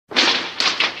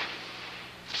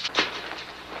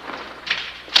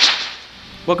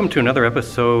Welcome to another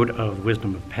episode of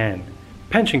Wisdom of Pan.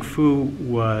 Pan Fu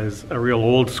was a real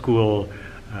old school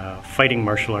fighting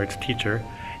martial arts teacher,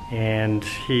 and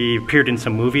he appeared in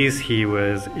some movies. He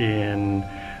was in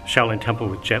Shaolin Temple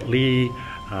with Jet Li,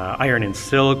 Iron and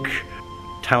Silk,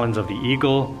 Talons of the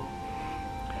Eagle,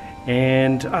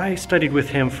 and I studied with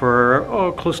him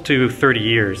for close to 30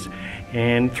 years.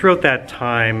 And throughout that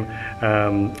time,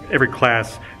 every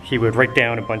class, he would write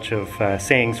down a bunch of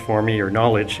sayings for me or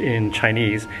knowledge in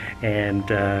Chinese, and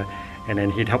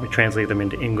then he'd help me translate them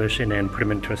into English and then put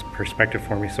them into perspective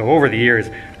for me. So over the years,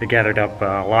 I gathered up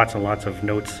lots and lots of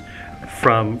notes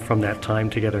from that time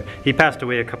together. He passed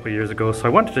away a couple of years ago, so I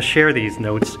wanted to share these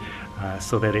notes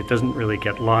so that it doesn't really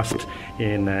get lost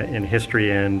in history,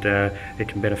 and it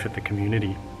can benefit the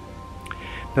community.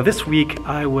 Now this week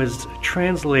I was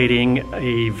translating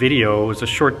a video. It was a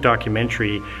short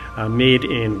documentary made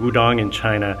in Wudong in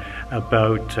China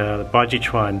about the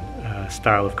Bajichuan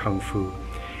style of Kung Fu.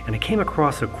 And I came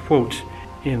across a quote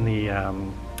in the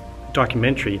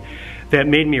documentary that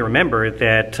made me remember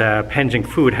that Pan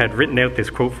Fu had written out this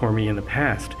quote for me in the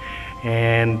past.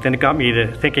 And then it got me to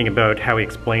thinking about how he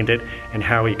explained it and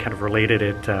how he kind of related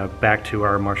it back to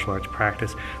our martial arts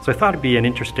practice. So I thought it'd be an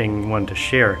interesting one to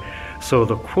share. So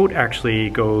the quote actually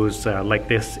goes like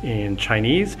this in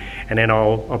Chinese, and then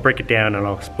I'll break it down and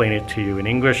I'll explain it to you in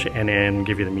English and then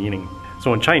give you the meaning.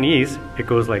 So in Chinese, it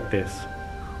goes like this: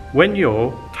 Wen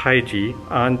you taiji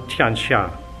an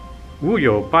tianxia, wu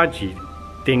you baji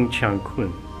ding qiang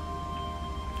kun.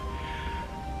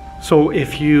 So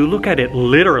if you look at it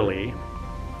literally,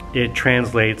 it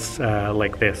translates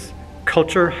like this: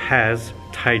 culture has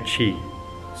Tai Chi,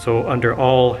 so under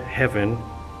all heaven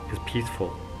is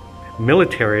peaceful.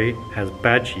 Military has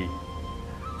Baji,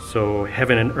 so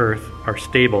heaven and earth are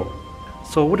stable.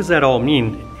 So what does that all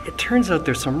mean? It turns out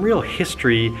there's some real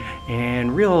history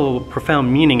and real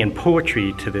profound meaning and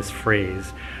poetry to this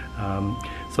phrase.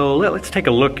 So let's take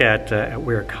a look at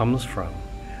where it comes from.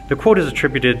 The quote is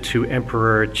attributed to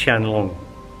Emperor Qianlong.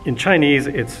 In Chinese,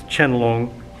 it's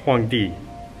Qianlong Huangdi.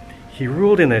 He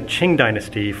ruled in the Qing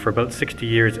dynasty for about 60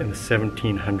 years in the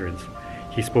 1700s.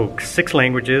 He spoke 6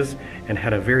 languages and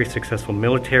had a very successful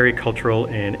military, cultural,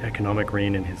 and economic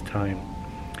reign in his time.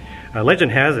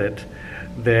 Legend has it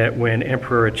that when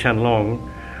Emperor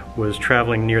Qianlong was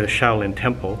traveling near the Shaolin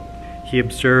Temple, he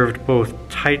observed both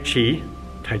Tai Chi,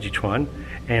 Taiji Chuan,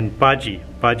 and Baji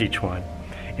Chuan,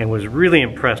 and was really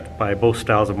impressed by both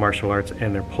styles of martial arts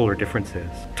and their polar differences.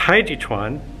 Taiji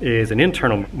Chuan is an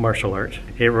internal martial art.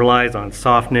 It relies on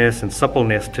softness and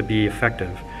suppleness to be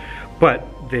effective, but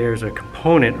there's a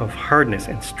component of hardness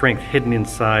and strength hidden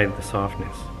inside the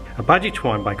softness. A Baji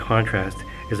Chuan, by contrast,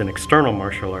 is an external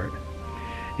martial art.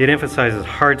 It emphasizes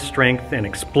hard strength and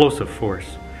explosive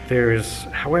force. There's,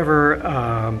 however,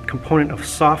 a component of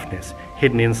softness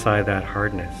hidden inside that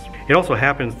hardness. It also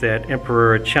happens that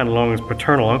Emperor Qianlong's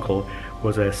paternal uncle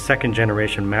was a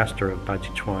second-generation master of Baji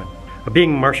Chuan.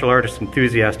 Being a martial artist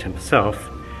enthusiast himself,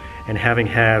 and having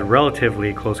had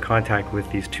relatively close contact with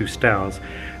these two styles,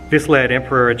 this led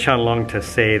Emperor Qianlong to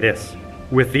say this: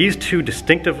 with these two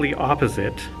distinctively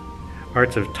opposite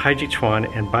arts of Taiji Chuan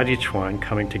and Baji Chuan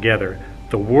coming together,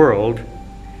 the world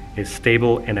is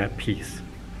stable and at peace.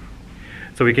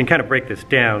 So we can kind of break this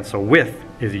down. So with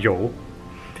is you,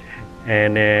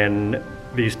 and then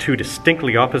these two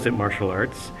distinctly opposite martial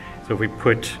arts. So if we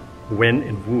put wen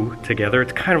and wu together,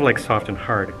 it's kind of like soft and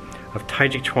hard. Of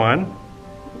Taiji Chuan,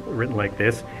 written like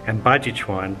this, and Baji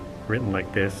Chuan, written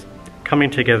like this, coming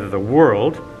together, the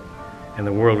world, and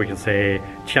the world we can say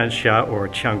Qianxia or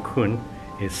Qiangkun,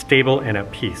 is stable and at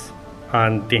peace,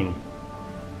 an ding.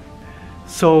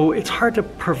 So it's hard to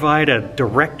provide a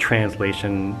direct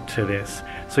translation to this.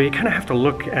 So you kind of have to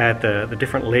look at the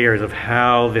different layers of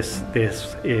how this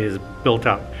is built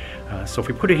up. So if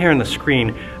we put it here on the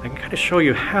screen, I can kind of show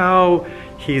you how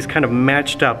he's kind of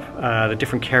matched up the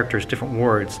different characters, different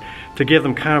words, to give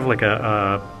them kind of like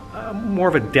a more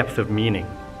of a depth of meaning.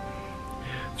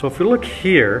 So if we look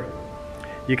here,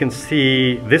 you can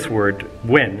see this word,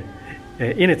 wen.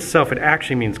 In itself, it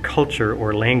actually means culture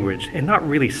or language, and not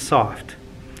really soft.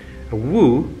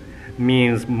 Wu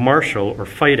means martial or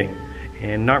fighting,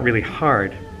 and not really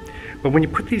hard. But when you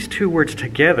put these two words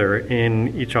together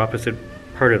in each opposite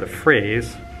part of the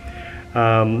phrase,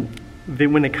 when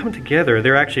they come together,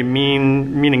 they're actually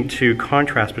meaning to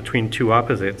contrast between two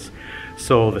opposites.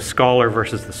 So the scholar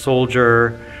versus the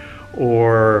soldier,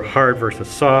 or hard versus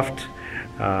soft,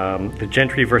 the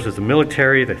gentry versus the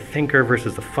military, the thinker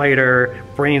versus the fighter,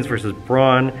 brains versus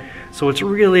brawn. So it's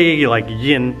really like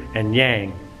yin and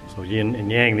yang. So yin and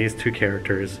yang, these two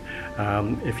characters,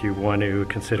 if you want to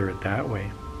consider it that way.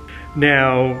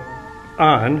 Now,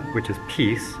 an, which is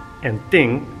peace, and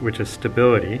ding, which is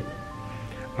stability,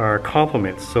 are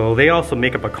complements. So they also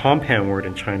make up a compound word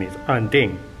in Chinese, an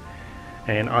ding.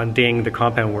 And an ding, the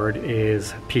compound word,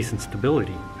 is peace and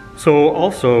stability. So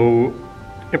also,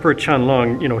 Emperor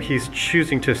Qianlong, he's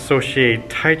choosing to associate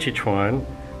Tai Chi Chuan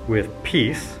with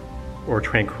peace or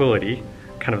tranquility,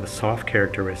 kind of the soft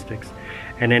characteristics.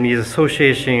 And then he's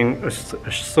associating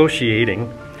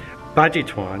Baji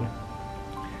Chuan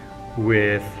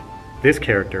with this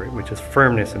character, which is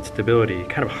firmness and stability,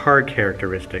 kind of hard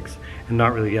characteristics, and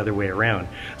not really the other way around.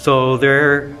 So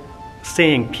they're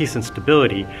saying peace and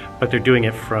stability, but they're doing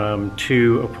it from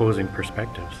two opposing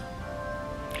perspectives.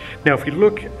 Now, if you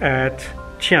look at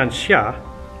Qianxia,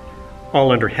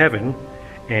 all under heaven,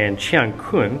 and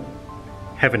Qiankun,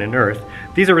 heaven and earth,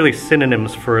 these are really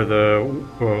synonyms for the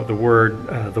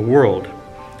word the world,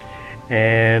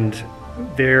 and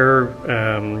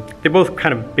they both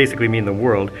kind of basically mean the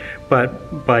world,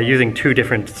 but by using two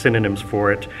different synonyms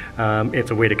for it,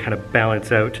 it's a way to kind of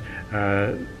balance out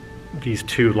these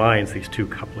two lines, these two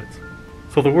couplets.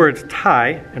 So the words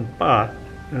Tai and Ba,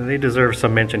 they deserve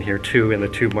some mention here too in the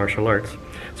two martial arts.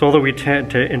 So although we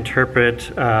tend to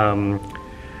interpret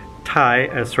Tai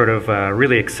as sort of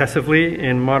really excessively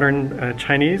in modern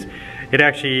Chinese, it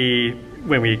actually,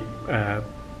 when we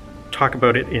talk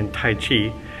about it in Tai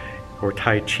Chi, or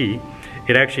Tai Chi,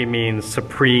 it actually means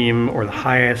supreme or the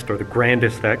highest or the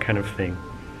grandest, that kind of thing.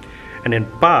 And then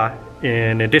Ba,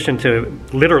 in addition to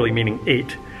literally meaning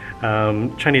 8,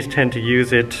 Chinese tend to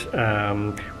use it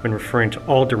when referring to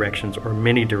all directions or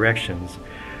many directions,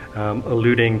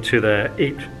 alluding to the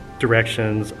 8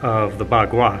 directions of the Ba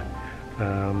Gua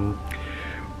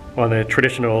on the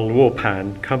traditional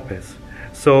Wupan compass.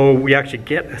 So we actually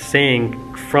get a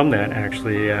saying from that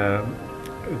actually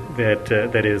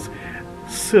that is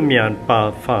Simian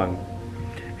Ba Fang,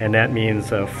 and that means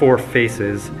 4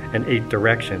 faces and 8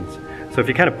 directions. So if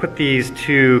you kind of put these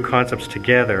two concepts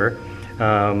together,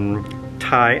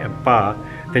 Tai and Ba,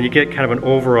 then you get kind of an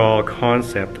overall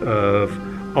concept of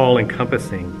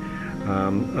all-encompassing,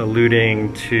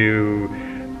 alluding to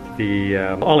the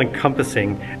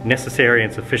all-encompassing, necessary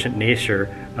and sufficient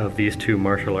nature of these two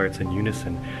martial arts in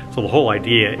unison. So the whole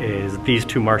idea is these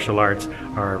two martial arts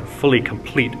are fully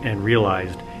complete and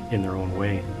realized in their own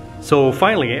way. So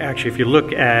finally, actually, if you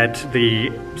look at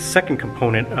the second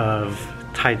component of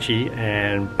Tai Chi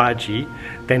and Baji,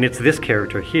 then it's this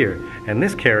character here. And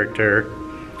this character,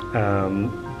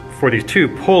 for these two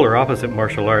polar opposite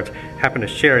martial arts, happen to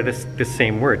share this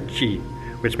same word, Ji,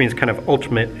 which means kind of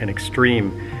ultimate and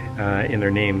extreme in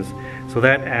their names. So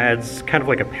that adds kind of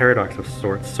like a paradox of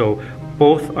sorts. So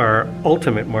both are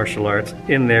ultimate martial arts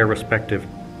in their respective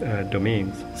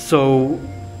domains. So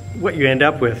what you end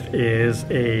up with is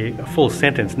a full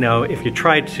sentence. Now, if you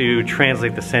try to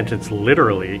translate the sentence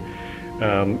literally,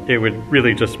 it would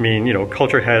really just mean,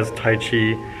 culture has Tai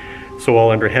Chi, so all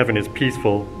under heaven is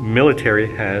peaceful.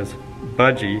 Military has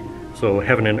Baji, so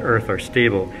heaven and earth are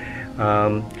stable.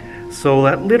 So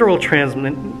that literal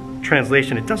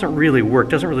translation, it doesn't really work,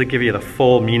 doesn't really give you the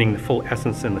full meaning, the full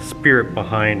essence and the spirit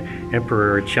behind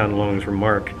Emperor Qianlong's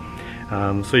remark.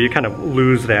 So you kind of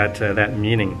lose that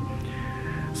meaning.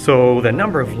 So the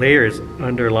number of layers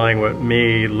underlying what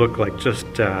may look like just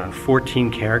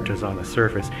 14 characters on the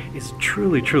surface is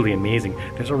truly, truly amazing.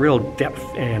 There's a real depth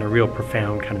and a real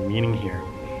profound kind of meaning here.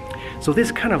 So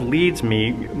this kind of leads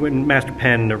me, when Master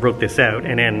Pen wrote this out,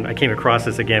 and then I came across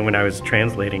this again when I was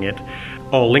translating it.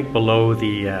 I'll link below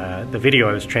the video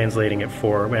I was translating it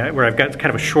for, where I've got kind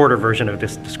of a shorter version of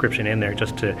this description in there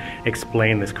just to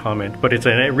explain this comment. But it's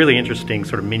a really interesting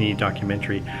sort of mini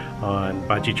documentary on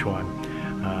Baji Chuan.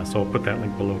 So I'll put that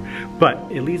link below. But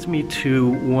it leads me to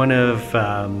one of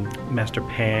Master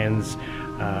Pan's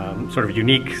sort of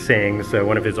unique sayings,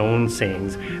 one of his own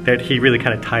sayings, that he really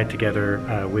kind of tied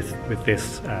together with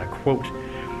this quote.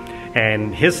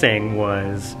 And his saying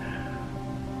was,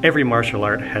 every martial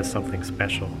art has something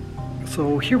special.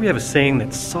 So here we have a saying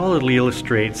that solidly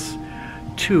illustrates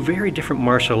two very different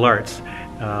martial arts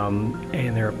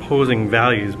and their opposing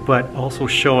values, but also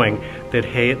showing that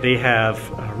they have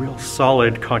a real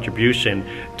solid contribution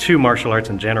to martial arts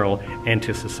in general and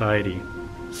to society.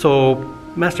 So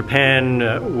Master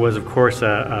Pan was, of course,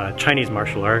 a Chinese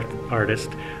martial artist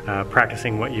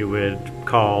practicing what you would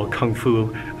call Kung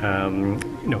Fu.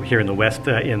 Here in the West,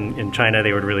 in China,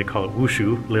 they would really call it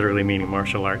Wushu, literally meaning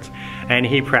martial arts. And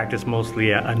he practiced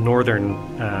mostly a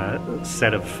northern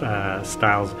set of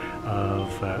styles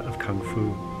of Kung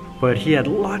Fu. But he had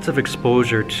lots of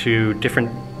exposure to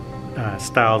different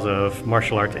styles of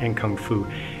martial arts and Kung Fu.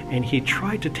 and he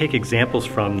tried to take examples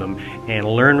from them and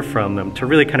learn from them to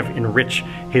really kind of enrich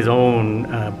his own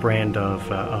brand of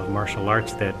martial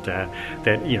arts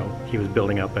that he was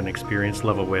building up an experience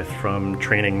level with from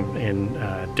training in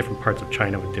different parts of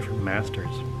China with different masters.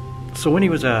 So when he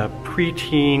was a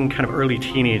preteen, kind of early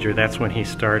teenager, that's when he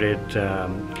started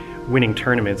winning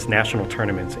tournaments, national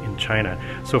tournaments in China.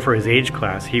 So for his age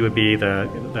class, he would be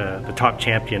the top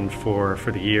champion for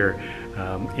the year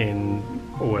in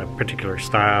a particular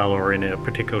style or in a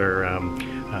particular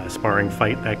sparring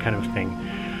fight, that kind of thing.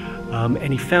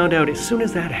 And he found out as soon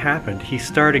as that happened, he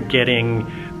started getting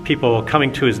people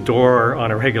coming to his door on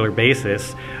a regular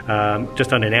basis,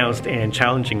 just unannounced, and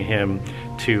challenging him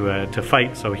to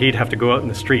fight. So he'd have to go out in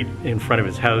the street in front of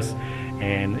his house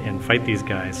and fight these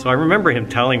guys. So I remember him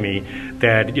telling me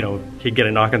that he'd get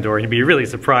a knock on the door and he'd be really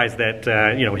surprised that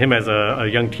him as a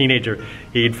young teenager,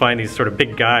 he'd find these sort of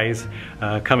big guys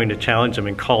coming to challenge him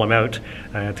and call him out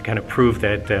to kind of prove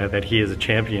that he is a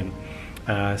champion.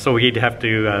 So he'd have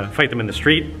to fight them in the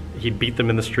street. He'd beat them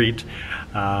in the street,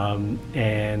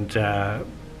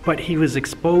 but he was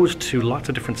exposed to lots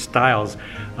of different styles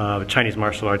of Chinese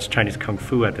martial arts, Chinese Kung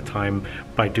Fu at the time,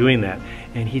 by doing that.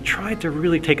 And he tried to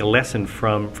really take a lesson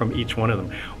from each one of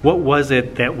them. What was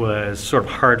it that was sort of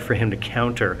hard for him to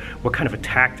counter? What kind of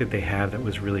attack did they have that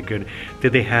was really good?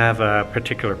 Did they have a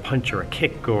particular punch or a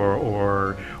kick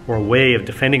or a way of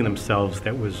defending themselves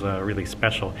that was really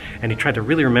special? And he tried to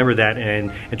really remember that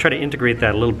and try to integrate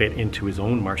that a little bit into his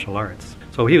own martial arts.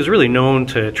 So he was really known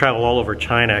to travel all over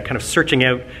China, kind of searching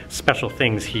out special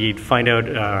things. He'd find out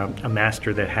a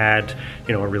master that had,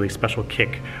 a really special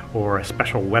kick or a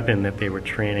special weapon that they were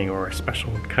training or a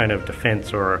special kind of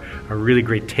defense or a really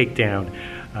great takedown,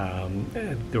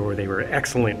 or they were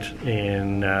excellent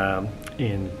in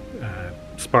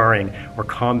sparring or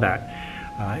combat.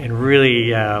 And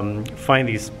really find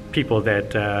these people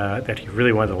that he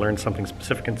really wanted to learn something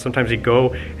specific. And sometimes he'd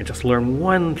go and just learn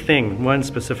one thing, one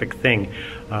specific thing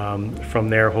from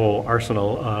their whole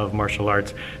arsenal of martial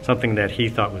arts, something that he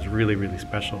thought was really, really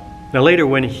special. Now later,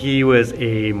 when he was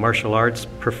a martial arts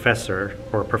professor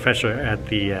at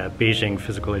the Beijing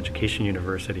Physical Education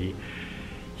University,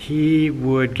 he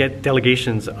would get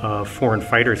delegations of foreign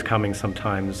fighters coming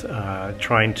sometimes,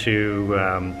 trying to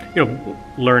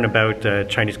learn about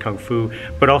Chinese Kung Fu,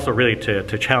 but also really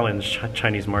to challenge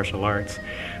Chinese martial arts.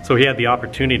 So he had the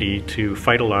opportunity to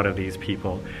fight a lot of these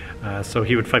people. So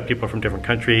he would fight people from different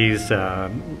countries. I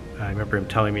remember him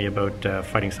telling me about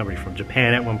fighting somebody from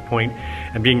Japan at one point,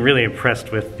 and being really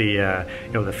impressed with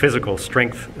the physical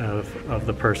strength of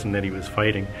the person that he was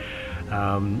fighting.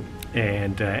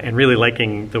 And really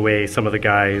liking the way some of the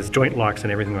guys' joint locks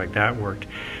and everything like that worked.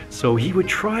 So he would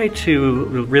try to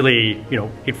really,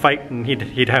 he'd fight and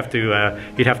he'd have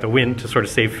to win to sort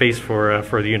of save face for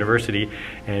the university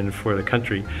and for the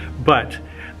country. But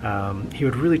he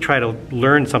would really try to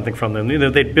learn something from them.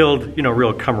 They'd build,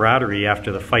 real camaraderie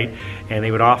after the fight, and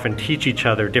they would often teach each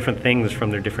other different things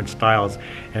from their different styles,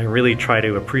 and really try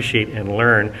to appreciate and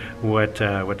learn what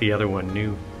the other one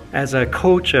knew. As a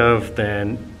coach of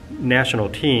the national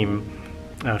team,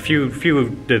 a few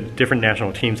of the different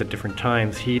national teams at different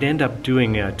times, he'd end up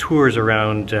doing tours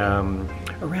around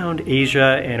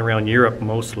Asia and around Europe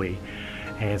mostly.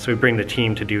 And so he'd bring the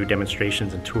team to do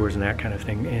demonstrations and tours and that kind of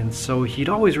thing. And so he'd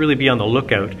always really be on the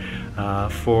lookout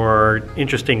for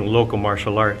interesting local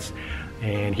martial arts.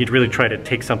 And he'd really try to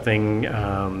take something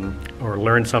or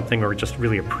learn something or just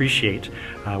really appreciate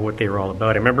what they were all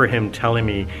about. I remember him telling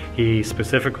me he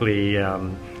specifically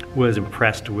was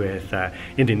impressed with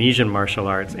Indonesian martial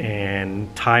arts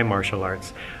and Thai martial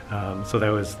arts. So that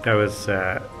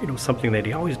was something that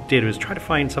he always did, was try to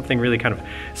find something really kind of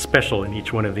special in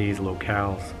each one of these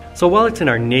locales. So while it's in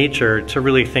our nature to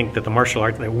really think that the martial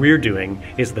art that we're doing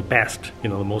is the best, the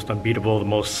most unbeatable, the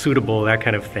most suitable, that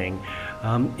kind of thing,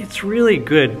 it's really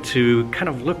good to kind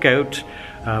of look out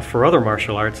for other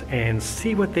martial arts and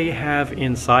see what they have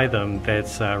inside them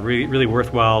that's really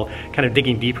worthwhile kind of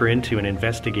digging deeper into and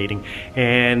investigating.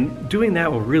 And doing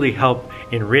that will really help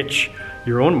enrich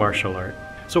your own martial art.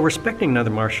 So respecting another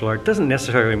martial art doesn't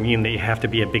necessarily mean that you have to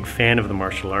be a big fan of the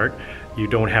martial art. You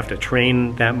don't have to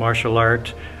train that martial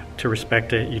art to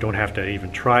respect it. You don't have to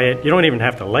even try it. You don't even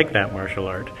have to like that martial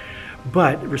art.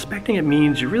 But respecting it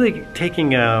means you're really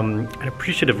taking an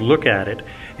appreciative look at it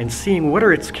and seeing what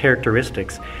are its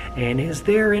characteristics, and is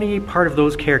there any part of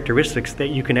those characteristics that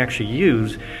you can actually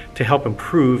use to help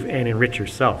improve and enrich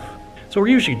yourself. So we're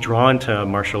usually drawn to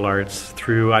martial arts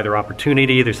through either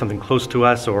opportunity, there's something close to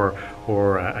us, or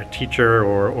a teacher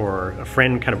or a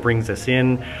friend kind of brings us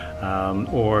in,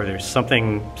 or there's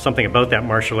something about that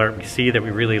martial art we see that we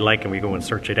really like and we go and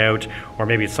search it out, or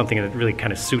maybe it's something that really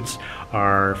kind of suits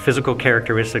our physical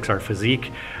characteristics, our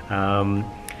physique.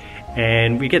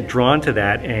 And we get drawn to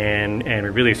that and we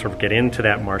really sort of get into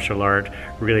that martial art,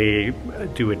 really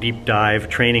do a deep dive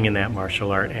training in that martial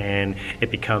art, and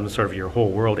it becomes sort of your whole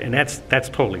world. And that's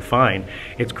totally fine.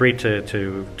 It's great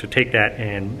to take that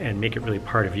and make it really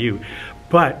part of you.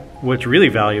 But what's really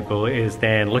valuable is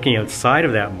then looking outside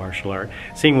of that martial art,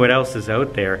 seeing what else is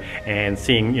out there, and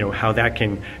seeing, you know, how that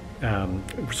can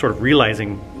sort of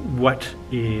realizing what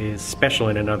is special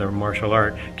in another martial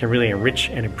art can really enrich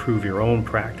and improve your own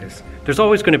practice. There's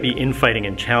always going to be infighting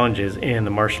and challenges in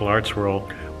the martial arts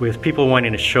world, with people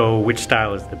wanting to show which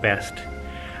style is the best.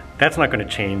 That's not going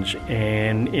to change,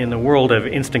 and in the world of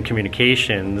instant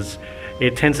communications,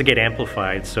 it tends to get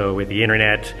amplified. So with the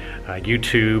internet,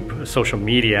 YouTube, social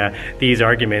media, these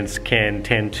arguments can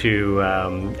tend to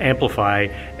amplify,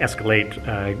 escalate,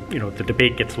 you know, the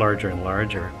debate gets larger and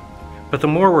larger. But the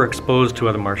more we're exposed to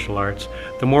other martial arts,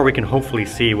 the more we can hopefully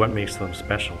see what makes them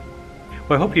special.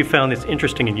 Well, I hope you found this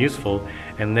interesting and useful,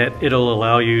 and that it'll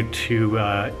allow you to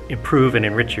improve and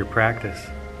enrich your practice.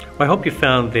 Well, I hope you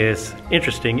found this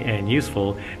interesting and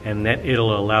useful, and that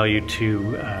it'll allow you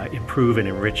to improve and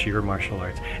enrich your martial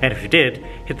arts. And if you did,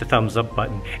 hit the thumbs up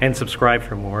button and subscribe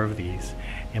for more of these.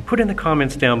 And put in the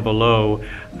comments down below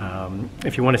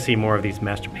if you want to see more of these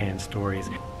Master Pan stories.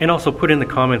 And also put in the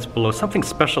comments below something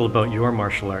special about your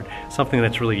martial art, something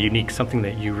that's really unique, something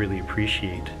that you really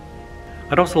appreciate.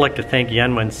 I'd also like to thank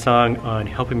Yanman Song on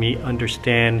helping me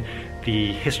understand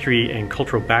the history and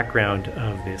cultural background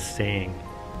of this saying.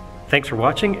 Thanks for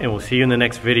watching, and we'll see you in the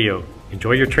next video.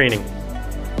 Enjoy your training.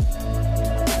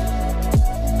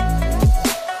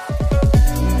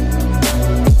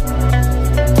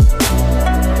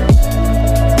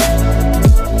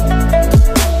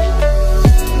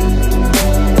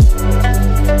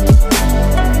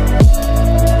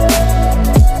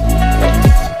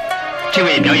 这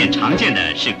位表演常见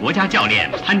的是国家教练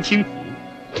潘清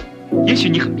福，也许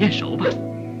你很面熟吧？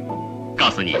告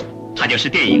诉你，他就是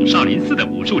电影《少林寺》的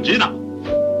武术指导。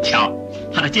瞧，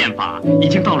他的剑法已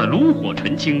经到了炉火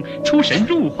纯青、出神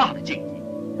入化的境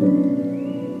界。